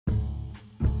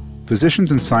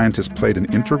Physicians and scientists played an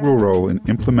integral role in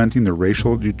implementing the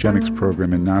racial eugenics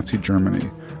program in Nazi Germany,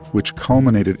 which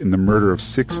culminated in the murder of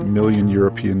 6 million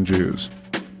European Jews.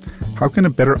 How can a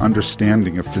better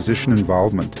understanding of physician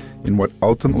involvement in what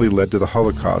ultimately led to the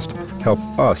Holocaust help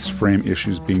us frame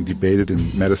issues being debated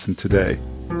in medicine today?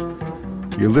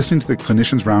 You're listening to the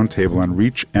Clinicians Roundtable on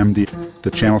ReachMD,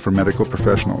 the channel for medical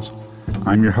professionals.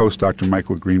 I'm your host, Dr.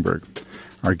 Michael Greenberg.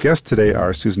 Our guests today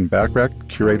are Susan Bachrach,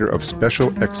 Curator of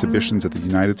Special Exhibitions at the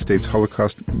United States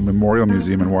Holocaust Memorial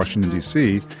Museum in Washington,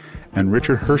 D.C., and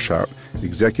Richard Hirschout,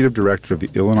 Executive Director of the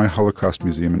Illinois Holocaust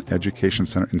Museum and Education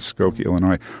Center in Skokie,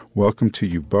 Illinois. Welcome to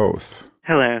you both.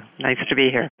 Hello. Nice to be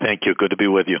here. Thank you. Good to be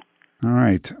with you. All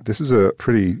right. This is a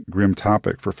pretty grim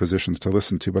topic for physicians to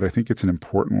listen to, but I think it's an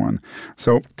important one.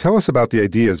 So tell us about the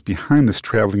ideas behind this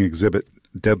traveling exhibit,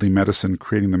 Deadly Medicine,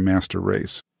 Creating the Master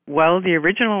Race. Well, the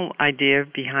original idea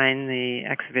behind the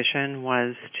exhibition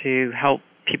was to help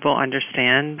people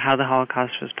understand how the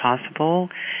Holocaust was possible,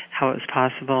 how it was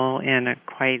possible in a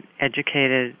quite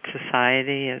educated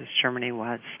society as Germany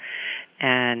was,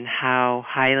 and how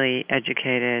highly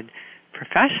educated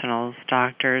professionals,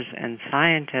 doctors and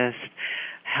scientists,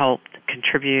 helped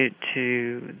contribute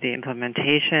to the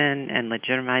implementation and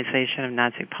legitimization of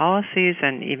Nazi policies,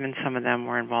 and even some of them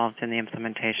were involved in the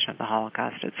implementation of the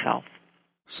Holocaust itself.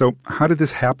 So how did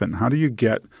this happen? How do you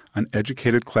get an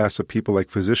educated class of people like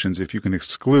physicians, if you can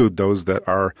exclude those that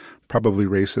are probably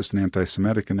racist and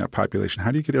anti-Semitic in that population?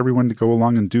 How do you get everyone to go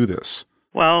along and do this?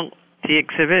 Well, the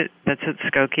exhibit that's at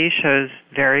Skokie shows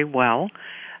very well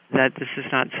that this is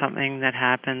not something that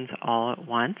happens all at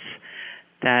once,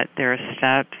 that there are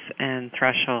steps and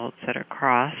thresholds that are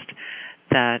crossed,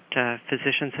 that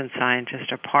physicians and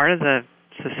scientists are part of the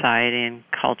society and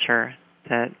culture,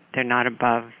 that they're not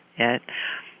above it.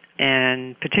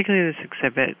 And particularly this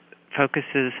exhibit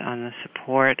focuses on the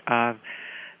support of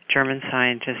German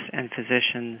scientists and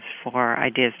physicians for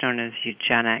ideas known as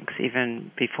eugenics,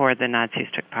 even before the Nazis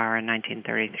took power in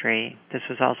 1933. This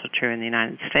was also true in the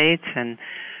United States and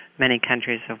many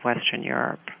countries of Western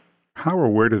Europe. How or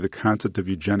where did the concept of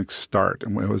eugenics start?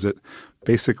 And was it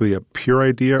basically a pure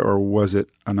idea, or was it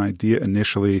an idea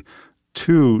initially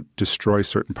to destroy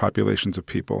certain populations of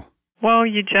people? Well,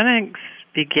 eugenics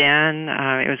began,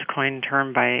 it was a coined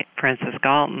term by Francis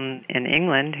Galton in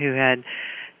England, who had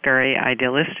very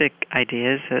idealistic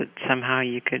ideas that somehow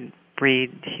you could breed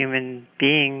human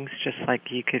beings just like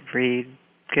you could breed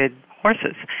good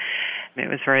horses. It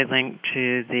was very linked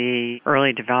to the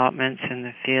early developments in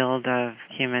the field of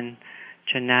human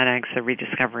genetics, the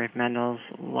rediscovery of Mendel's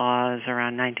laws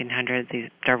around 1900, the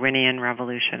Darwinian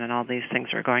revolution, and all these things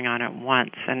were going on at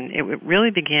once. And it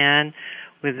really began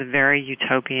with a very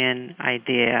utopian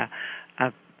idea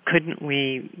of, couldn't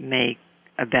we make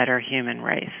a better human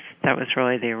race? That was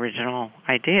really the original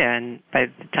idea. And by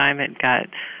the time it got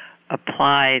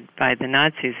applied by the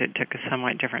Nazis, it took a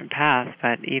somewhat different path.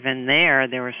 But even there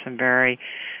were some very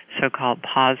so-called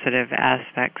positive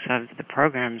aspects of the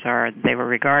programs, or they were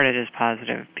regarded as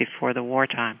positive before the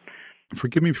wartime.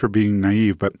 Forgive me for being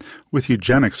naive, but with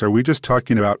eugenics, are we just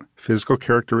talking about physical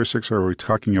characteristics, or are we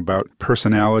talking about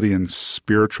personality and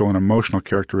spiritual and emotional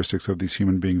characteristics of these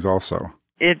human beings also?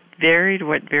 It varied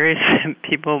what various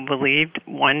people believed.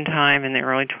 One time in the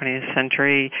early 20th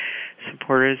century,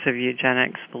 supporters of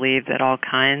eugenics believed that all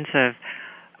kinds of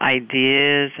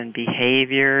ideas and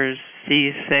behaviors,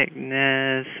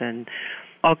 seasickness, and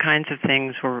all kinds of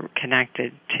things were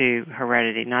connected to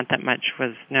heredity. Not that much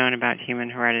was known about human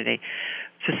heredity.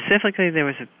 Specifically, there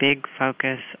was a big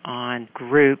focus on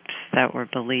groups that were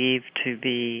believed to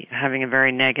be having a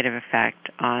very negative effect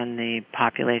on the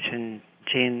population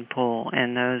gene pool,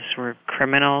 and those were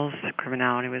criminals.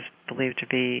 Criminality was believed to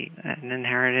be an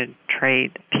inherited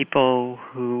trait. People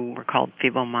who were called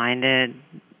feeble-minded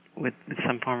with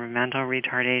some form of mental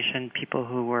retardation, people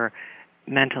who were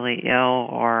mentally ill,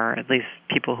 or at least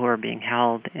people who are being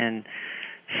held in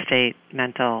state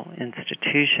mental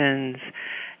institutions.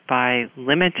 By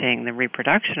limiting the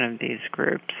reproduction of these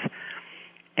groups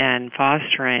and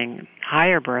fostering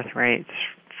higher birth rates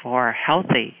for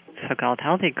healthy, so-called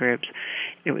healthy groups,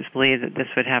 it was believed that this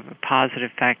would have a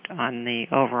positive effect on the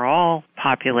overall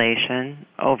population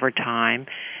over time,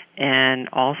 and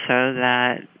also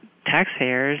that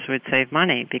taxpayers would save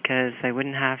money because they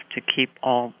wouldn't have to keep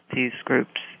all these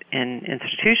groups in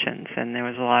institutions, and there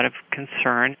was a lot of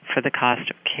concern for the cost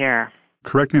of care.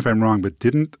 Correct me if I'm wrong, but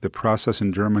didn't the process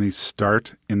in Germany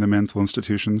start in the mental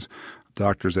institutions?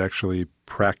 Doctors actually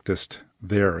practiced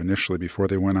there initially before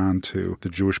they went on to the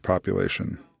Jewish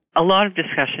population. A lot of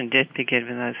discussion did begin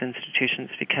in those institutions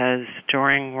because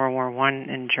during World War I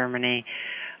in Germany,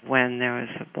 when there was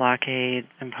a blockade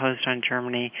imposed on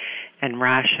Germany and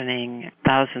rationing.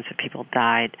 Thousands of people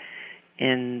died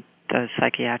in those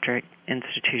psychiatric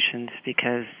institutions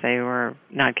because they were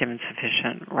not given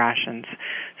sufficient rations.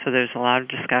 So there's a lot of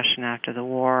discussion after the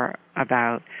war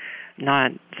about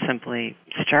not simply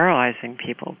sterilizing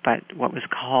people, but what was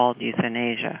called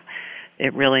euthanasia.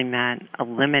 It really meant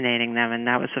eliminating them, and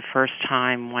that was the first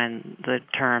time when the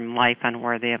term life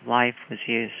unworthy of life was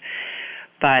used.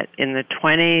 But in the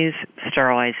 1920s,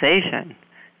 sterilization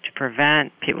to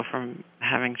prevent people from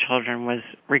having children was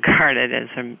regarded as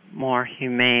a more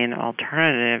humane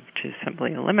alternative to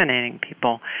simply eliminating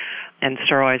people, and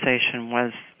sterilization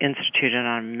was instituted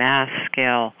on a mass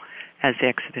scale, as the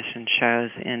exhibition shows,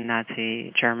 in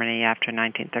Nazi Germany after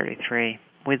 1933,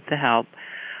 with the help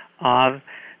of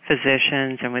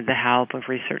physicians and with the help of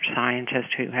research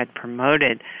scientists who had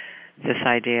promoted this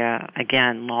idea,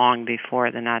 again, long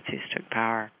before the Nazis took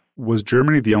power. Was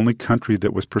Germany the only country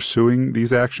that was pursuing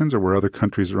these actions, or were other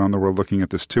countries around the world looking at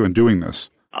this too and doing this?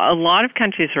 A lot of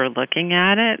countries were looking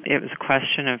at it. It was a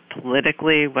question of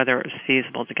politically whether it was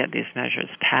feasible to get these measures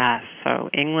passed. So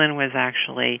England was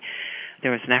actually,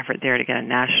 there was an effort there to get a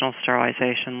national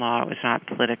sterilization law. It was not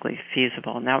politically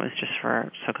feasible, and that was just for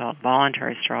a so-called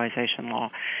voluntary sterilization law.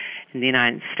 In the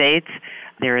United States,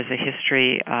 there is a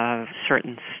history of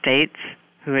certain states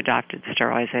who adopted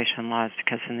sterilization laws,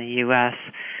 because in the U.S.,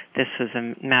 this was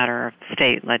a matter of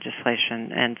state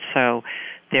legislation. And so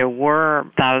there were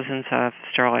thousands of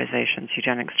sterilizations,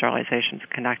 eugenic sterilizations,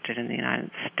 conducted in the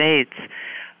United States,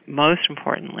 most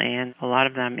importantly, and a lot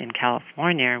of them in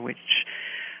California, which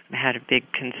had a big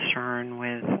concern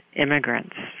with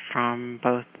immigrants from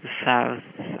both the south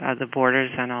of the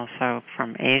borders and also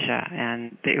from Asia.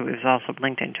 And it was also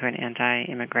linked into an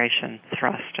anti-immigration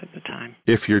thrust at the time.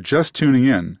 If you're just tuning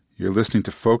in, you're listening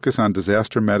to Focus on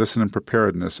Disaster Medicine and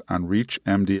Preparedness on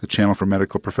ReachMD, the channel for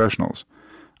medical professionals.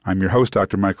 I'm your host,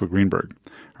 Dr. Michael Greenberg.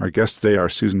 Our guests today are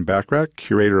Susan Bachrach,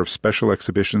 curator of special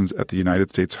exhibitions at the United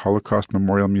States Holocaust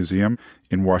Memorial Museum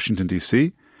in Washington,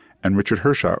 D.C., and Richard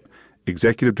Hirschau,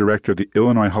 executive director of the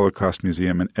Illinois Holocaust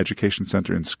Museum and Education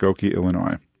Center in Skokie,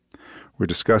 Illinois. We're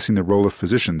discussing the role of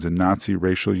physicians in Nazi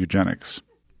racial eugenics.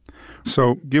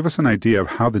 So give us an idea of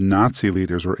how the Nazi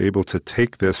leaders were able to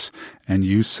take this and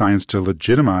use science to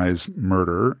legitimize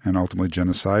murder and ultimately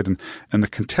genocide, and the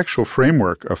contextual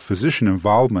framework of physician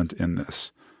involvement in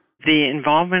this. The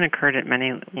involvement occurred at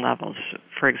many levels.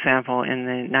 For example, in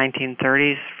the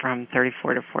 1930s, from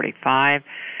 34 to 45,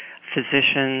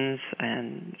 physicians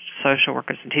and social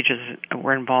workers and teachers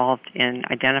were involved in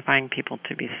identifying people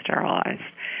to be sterilized.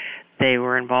 They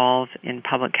were involved in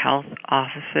public health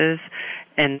offices,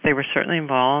 and they were certainly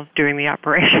involved during the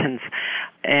operations.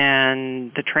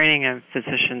 And the training of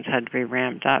physicians had to be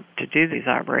ramped up to do these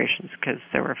operations because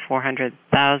there were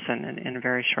 400,000 in a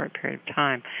very short period of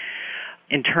time.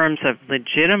 In terms of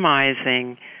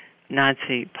legitimizing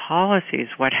Nazi policies,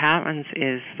 what happens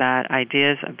is that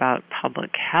ideas about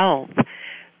public health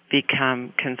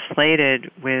become conflated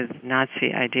with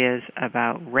Nazi ideas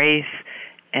about race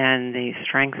and the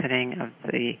strengthening of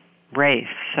the race.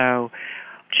 So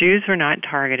Jews were not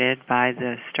targeted by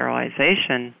the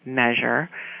sterilization measure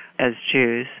as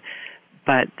Jews,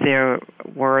 but there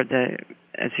were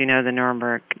as you know, the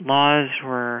Nuremberg laws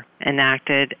were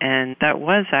enacted, and that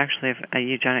was actually a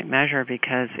eugenic measure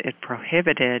because it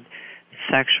prohibited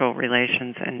sexual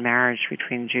relations and marriage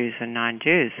between Jews and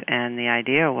non-Jews. And the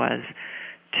idea was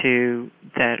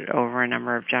that over a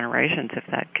number of generations, if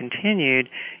that continued,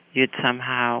 you'd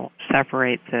somehow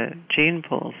separate the gene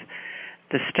pools.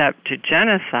 The step to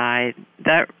genocide,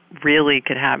 that really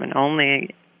could happen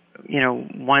only,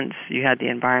 once you had the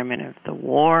environment of the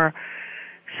war,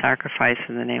 sacrifice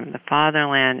in the name of the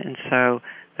fatherland. And so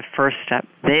the first step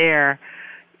there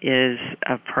is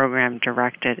a program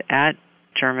directed at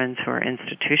Germans who are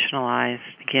institutionalized,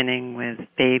 beginning with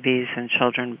babies and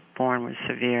children born with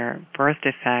severe birth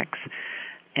defects,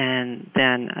 and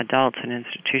then adults in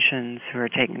institutions who are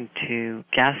taken to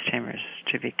gas chambers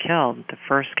to be killed. The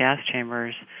first gas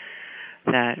chambers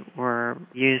that were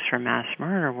used for mass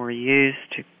murder were used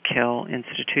to kill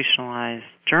institutionalized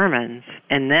Germans.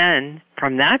 And then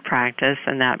from that practice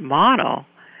and that model,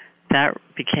 that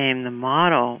became the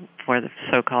model for the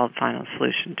so-called final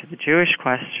solution to the Jewish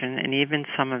question, and even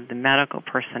some of the medical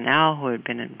personnel who had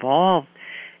been involved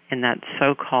in that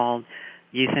so-called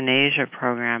euthanasia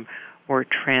program were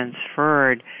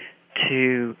transferred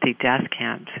to the death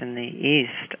camps in the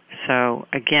East. So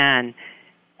again,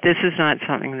 this is not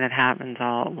something that happens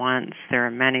all at once. There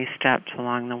are many steps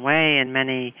along the way, and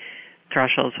many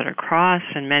thresholds that are crossed,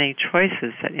 and many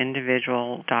choices that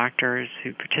individual doctors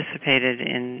who participated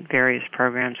in various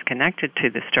programs connected to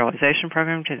the sterilization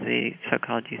program, to the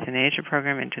so-called euthanasia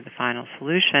program, and to the final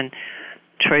solution,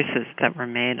 choices that were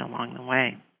made along the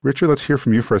way. Richard, let's hear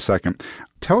from you for a second.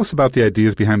 Tell us about the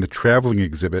ideas behind the traveling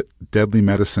exhibit, Deadly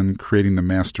Medicine, Creating the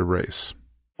Master Race.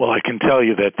 Well, I can tell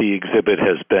you that the exhibit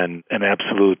has been an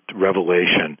absolute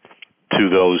revelation to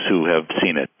those who have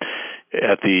seen it.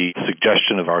 At the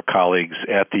suggestion of our colleagues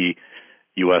at the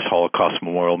U.S. Holocaust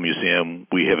Memorial Museum,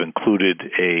 we have included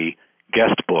a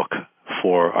guest book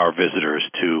for our visitors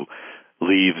to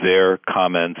leave their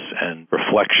comments and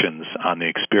reflections on the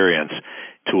experience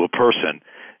to a person.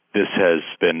 This has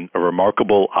been a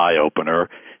remarkable eye-opener.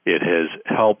 It has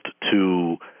helped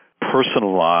to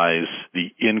personalize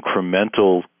the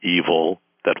incremental evil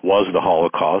that was the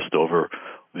Holocaust over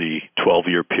the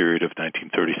 12-year period of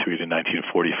 1933 to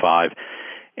 1945,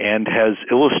 and has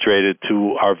illustrated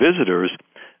to our visitors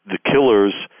the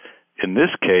killers in this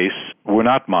case were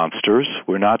not monsters,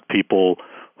 were not people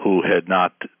who had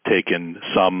not taken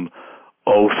some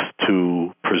oath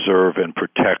to preserve and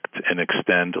protect and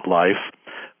extend life,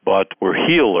 but were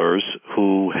healers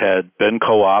who had been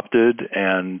co-opted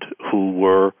and who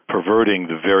were perverting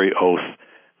the very oath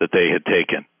that they had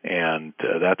taken. And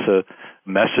that's a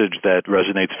message that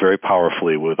resonates very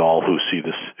powerfully with all who see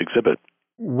this exhibit.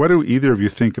 What do either of you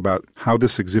think about how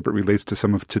this exhibit relates to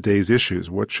some of today's issues?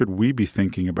 What should we be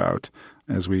thinking about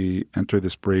as we enter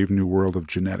this brave new world of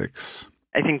genetics?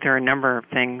 I think there are a number of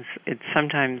things. It's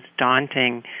sometimes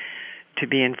daunting to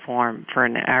be informed, for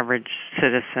an average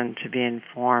citizen to be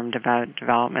informed about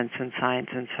developments in science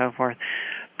and so forth.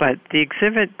 But the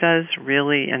exhibit does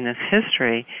really, in this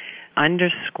history,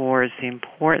 underscores the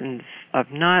importance of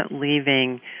not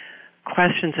leaving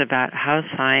questions about how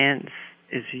science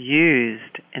is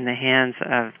used in the hands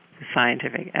of the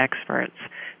scientific experts,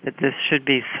 that this should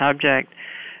be subject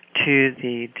to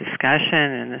the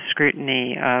discussion and the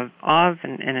scrutiny of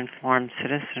an informed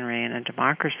citizenry in a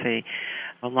democracy.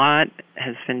 A lot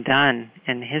has been done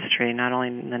in history, not only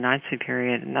in the Nazi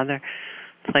period and other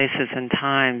places and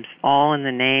times, all in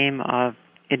the name of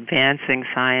advancing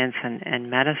science and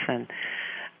medicine.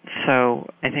 So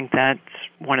I think that's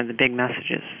one of the big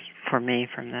messages for me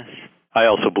from this. I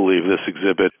also believe this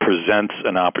exhibit presents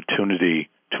an opportunity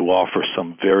to offer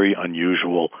some very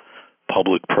unusual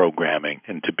public programming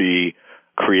and to be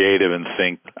creative and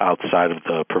think outside of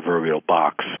the proverbial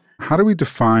box. How do we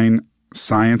define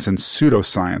science and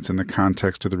pseudoscience in the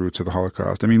context of the roots of the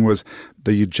Holocaust? I mean, was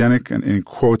the eugenic, and in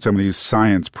quotes I'm going to use,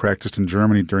 science practiced in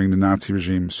Germany during the Nazi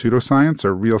regime pseudoscience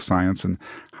or real science, and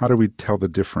how do we tell the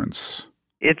difference?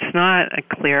 It's not a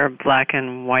clear black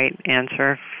and white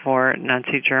answer for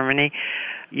Nazi Germany.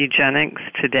 Eugenics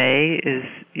today is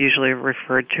usually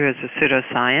referred to as a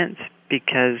pseudoscience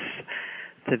because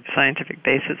the scientific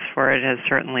basis for it has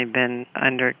certainly been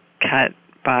undercut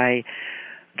by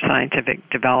scientific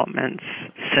developments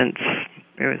since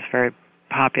it was a very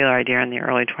popular idea in the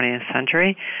early 20th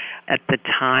century. At the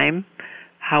time,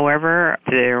 however,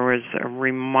 there was a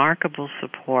remarkable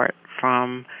support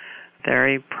from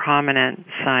very prominent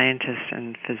scientists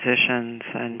and physicians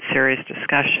and serious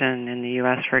discussion in the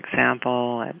U.S., for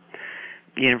example, at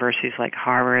universities like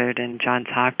Harvard and Johns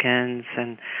Hopkins.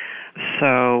 And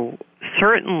so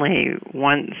certainly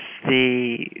once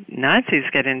the Nazis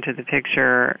get into the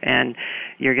picture and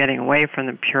you're getting away from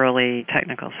the purely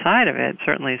technical side of it,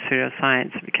 certainly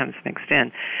pseudoscience becomes mixed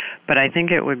in. But I think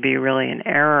it would be really an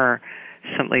error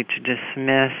simply to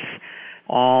dismiss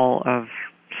all of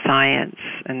science,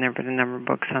 and there have been a number of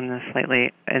books on this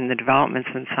lately, and the developments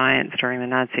in science during the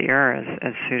Nazi era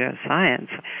as pseudoscience.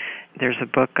 There's a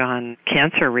book on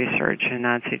cancer research in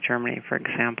Nazi Germany, for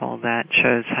example, that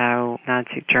shows how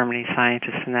Nazi Germany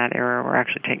scientists in that era were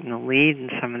actually taking the lead in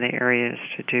some of the areas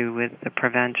to do with the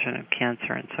prevention of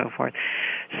cancer and so forth.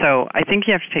 So I think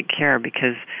you have to take care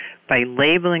because by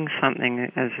labeling something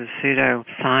as a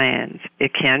pseudoscience,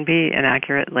 it can be an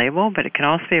accurate label, but it can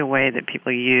also be a way that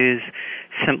people use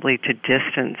simply to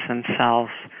distance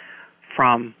themselves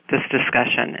from this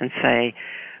discussion and say,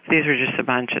 these are just a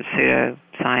bunch of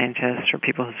pseudoscientists or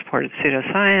people who supported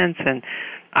pseudoscience, and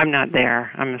I'm not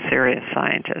there. I'm a serious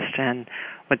scientist. And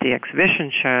what the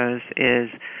exhibition shows is,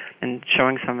 and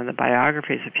showing some of the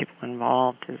biographies of people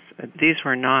involved, is these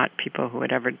were not people who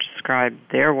had ever described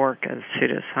their work as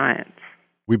pseudoscience.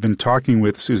 We've been talking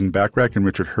with Susan Bachrach and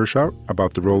Richard Hirschhaupt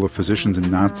about the role of physicians in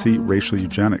Nazi racial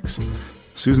eugenics.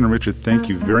 Susan and Richard, thank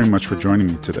you very much for joining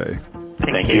me today.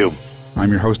 Thank you. I'm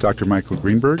your host, Dr. Michael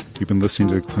Greenberg. You've been listening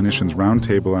to the Clinicians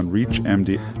Roundtable on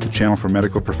ReachMD, the channel for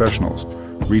medical professionals.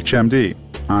 ReachMD,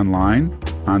 online,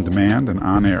 on demand, and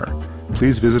on air.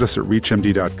 Please visit us at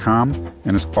reachmd.com,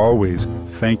 and as always,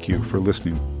 thank you for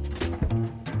listening.